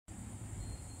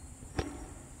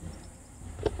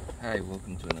Hi,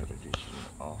 welcome to another edition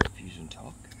of Fusion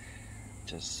Talk.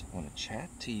 Just want to chat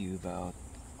to you about,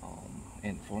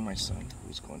 and for my son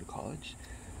who's going to college,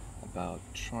 about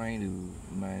trying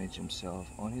to manage himself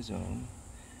on his own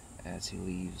as he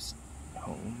leaves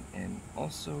home, and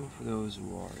also for those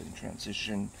who are in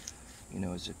transition,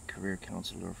 as a career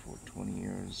counselor for 20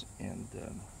 years, and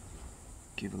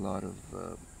give a lot of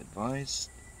advice.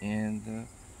 And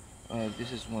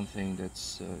this is one thing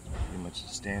that's pretty much the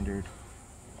standard,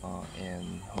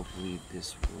 and hopefully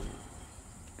this will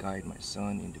guide my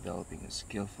son in developing a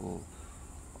skillful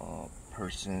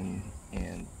person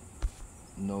and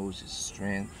knows his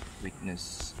strength,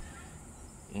 weakness,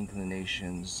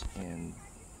 inclinations, and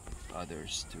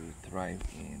others to thrive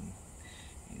in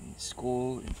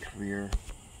school and career.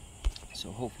 So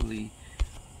hopefully,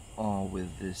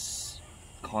 with this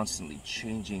constantly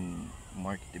changing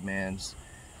market demands,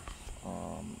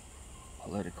 um,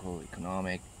 political,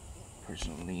 economic,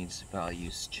 personal needs,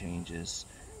 values, changes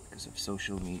because of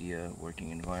social media,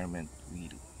 working environment, you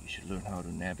should learn how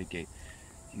to navigate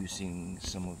using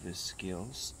some of these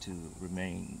skills to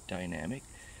remain dynamic.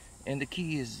 And the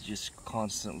key is just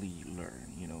constantly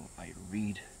learn. I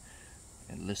read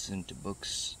and listen to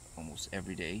books almost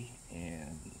every day,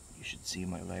 and you should see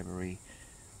my library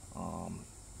um,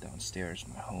 downstairs,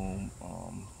 my home.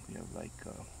 We have like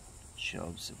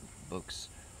shelves of books,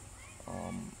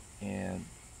 and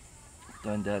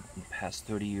done that in the past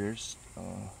 30 years.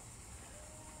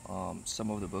 Some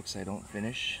of the books I don't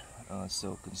finish,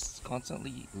 so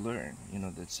constantly learn.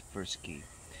 That's the first key,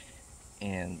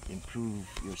 and improve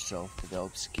yourself,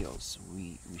 develop skills.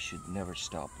 We should never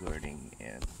stop learning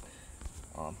and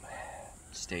um,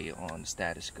 stay on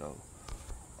status quo.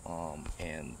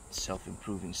 And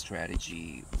self-improving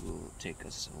strategy will take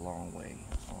us a long way.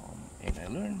 And I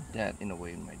learned that in a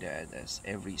way with my dad, as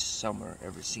every summer,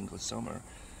 every single summer,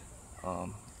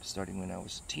 starting when I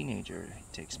was a teenager, he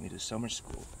takes me to summer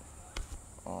school.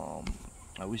 Um,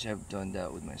 I wish I've done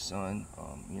that with my son.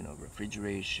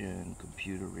 Refrigeration,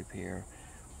 computer repair,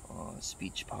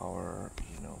 speech power,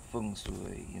 feng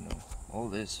shui, all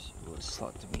this was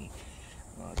taught to me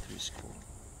through school.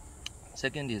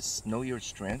 Second is know your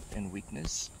strength and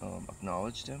weakness,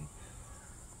 acknowledge them.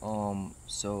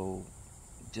 So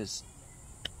just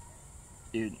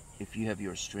if you have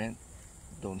your strength,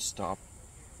 don't stop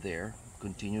there.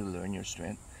 Continue to learn your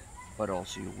strength, but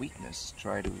also your weakness.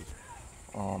 Try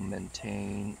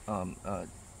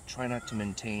not to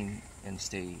maintain and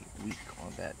stay weak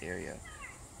on that area.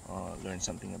 Learn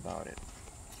something about it.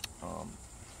 Um,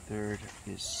 Third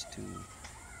is to,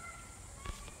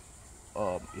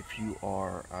 if you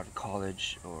are out of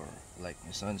college, or like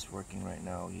my son's working right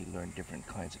now, he learned different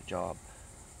kinds of job.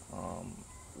 Um,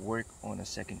 Work on a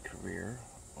second career.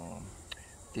 Um,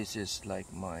 this is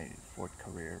like my fourth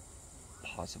career,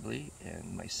 possibly,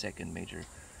 and my second major,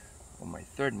 or my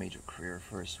third major career.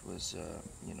 First was,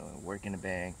 work in a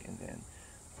bank, and then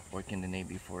work in the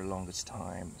Navy for the longest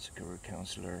time as a career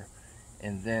counselor,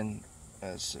 and then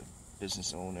as a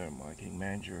business owner, marketing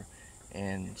manager,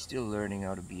 and still learning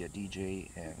how to be a DJ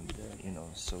and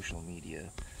social media,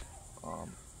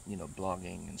 um,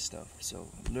 blogging and stuff. So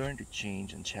learn to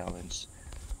change and challenge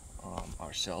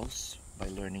ourselves by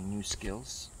learning new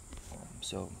skills.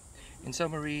 So in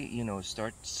summary,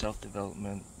 start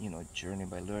self-development, journey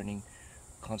by learning,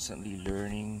 constantly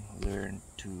learn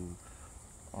to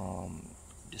um,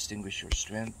 distinguish your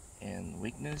strength and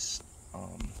weakness,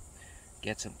 um,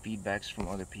 get some feedbacks from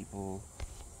other people,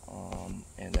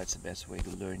 and that's the best way to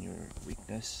learn your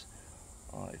weakness.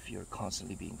 If you're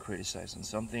constantly being criticized on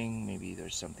something, maybe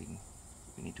there's something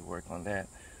we need to work on that.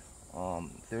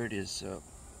 Third is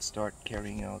start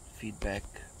carrying out feedback,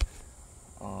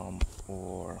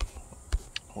 or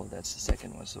well, that's the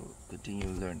second one. So continue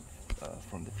to learn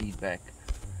from the feedback.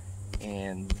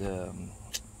 And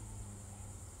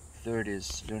third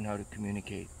is learn how to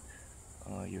communicate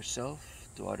yourself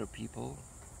to other people.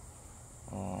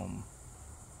 Um,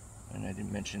 and I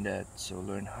didn't mention that, so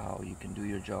learn how you can do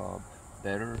your job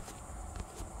better.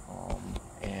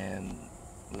 And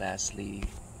lastly,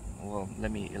 well,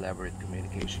 let me elaborate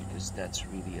communication, because that's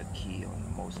really a key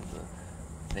on most of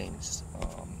the things.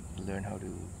 Learn how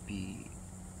to be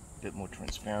a bit more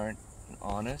transparent and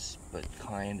honest, but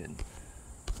kind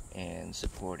and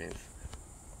supportive.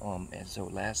 And so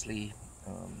lastly,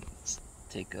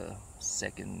 take a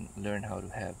second, learn how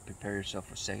to prepare yourself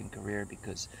for second career,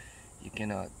 because you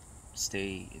cannot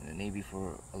stay in the Navy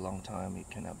for a long time. You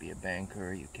cannot be a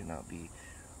banker. You cannot be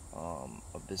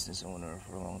a business owner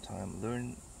for a long time.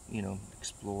 Learn,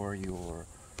 explore your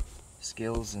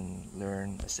skills and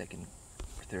learn a second,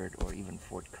 third, or even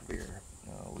fourth career,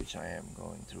 which I am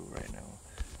going through right now.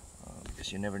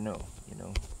 because you never know, you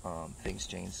know. Things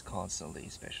change constantly,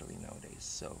 especially nowadays.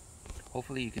 So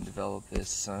hopefully you can develop this,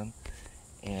 son,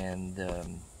 and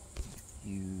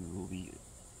you will be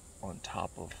on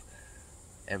top of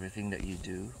everything that you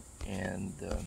do, and